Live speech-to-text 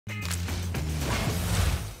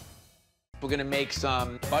We're gonna make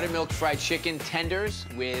some buttermilk fried chicken tenders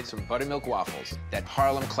with some buttermilk waffles. That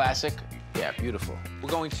Harlem classic. Yeah, beautiful. We're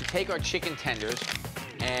going to take our chicken tenders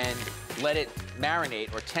and let it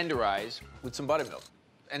marinate or tenderize with some buttermilk.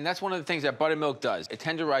 And that's one of the things that buttermilk does. It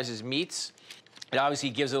tenderizes meats. It obviously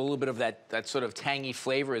gives it a little bit of that sort of tangy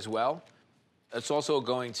flavor as well. It's also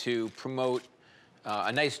going to promote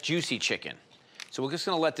a nice juicy chicken. So we're just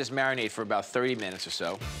gonna let this marinate for about 30 minutes or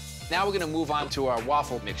so. Now we're gonna move on to our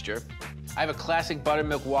waffle mixture. I have a classic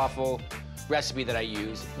buttermilk waffle recipe that I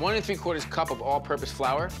use. 1 3/4 cup of all-purpose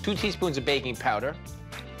flour, 2 teaspoons of baking powder,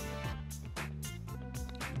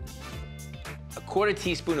 1/4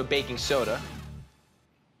 teaspoon of baking soda,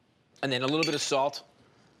 and then a little bit of salt,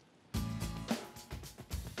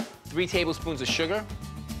 3 tablespoons of sugar,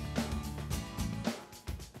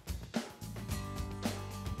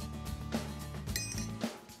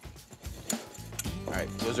 all right,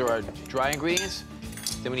 those are our dry ingredients.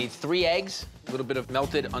 Then we need 3 eggs, a little bit of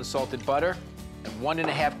melted unsalted butter, and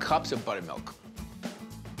 1½ cups of buttermilk.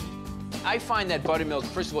 I find that buttermilk,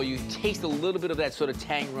 first of all, you taste a little bit of that sort of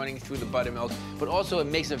tang running through the buttermilk, but also it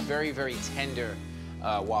makes a very, very tender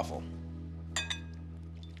waffle.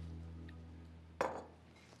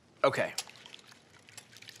 Okay.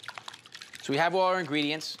 So we have all our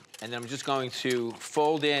ingredients, and then I'm just going to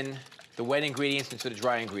fold in the wet ingredients into the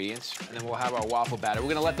dry ingredients, and then we'll have our waffle batter. We're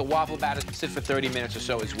gonna let the waffle batter sit for 30 minutes or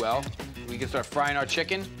so as well. We can start frying our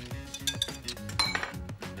chicken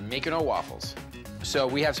and making our waffles. So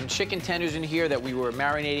we have some chicken tenders in here that we were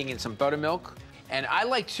marinating in some buttermilk, and I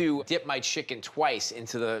like to dip my chicken twice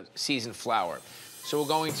into the seasoned flour. So we're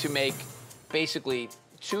going to make basically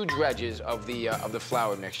 2 dredges of the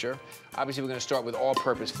flour mixture. Obviously, we're gonna start with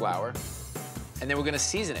all-purpose flour, and then we're gonna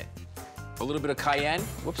season it. A little bit of cayenne,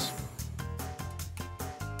 whoops.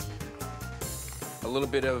 A little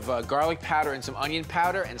bit of garlic powder and some onion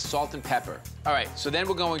powder and salt and pepper. All right, so then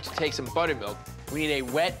we're going to take some buttermilk. We need a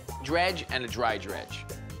wet dredge and a dry dredge.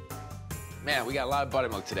 Man, we got a lot of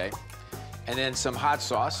buttermilk today. And then some hot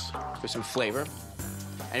sauce for some flavor.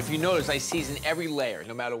 And if you notice, I season every layer,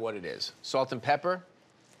 no matter what it is. Salt and pepper.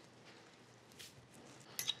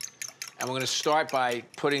 And we're gonna start by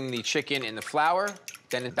putting the chicken in the flour,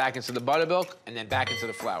 then back into the buttermilk, and then back into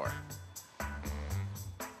the flour.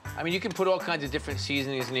 I mean, you can put all kinds of different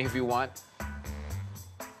seasonings in here if you want.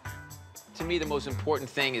 To me, the most important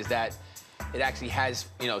thing is that it actually has,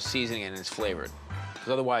 you know, seasoning and it's flavored. Because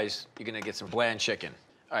otherwise, you're gonna get some bland chicken.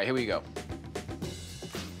 All right, here we go.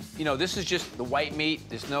 You know, this is just the white meat.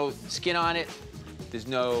 There's no skin on it. There's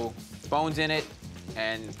no bones in it.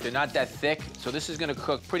 And they're not that thick. So this is gonna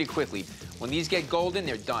cook pretty quickly. When these get golden,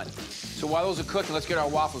 they're done. So while those are cooking, let's get our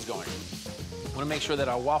waffles going. I wanna make sure that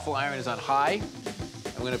our waffle iron is on high.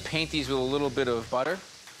 I'm gonna paint these with a little bit of butter.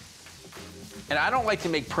 And I don't like to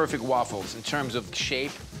make perfect waffles in terms of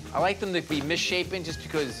shape. I like them to be misshapen just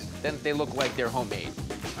because then they look like they're homemade.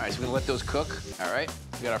 All right, so we're gonna let those cook. All right,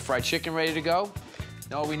 we got our fried chicken ready to go.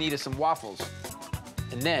 Now all we need is some waffles.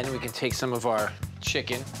 And then we can take some of our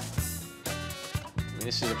chicken. I mean,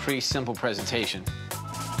 this is a pretty simple presentation.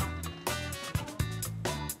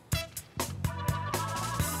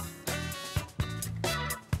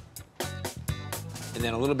 And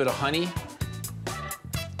then a little bit of honey.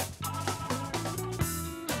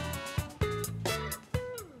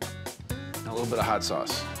 And a little bit of hot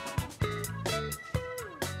sauce. A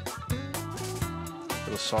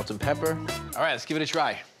little salt and pepper. All right, let's give it a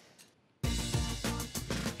try.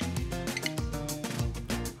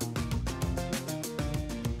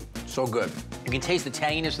 So good. You can taste the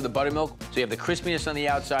tanginess of the buttermilk. So you have the crispiness on the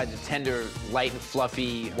outside, the tender, light and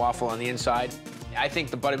fluffy waffle on the inside. I think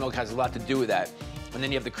the buttermilk has a lot to do with that. And then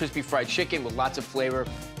you have the crispy fried chicken with lots of flavor.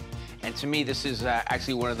 And to me, this is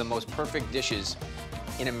actually one of the most perfect dishes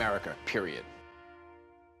in America, period.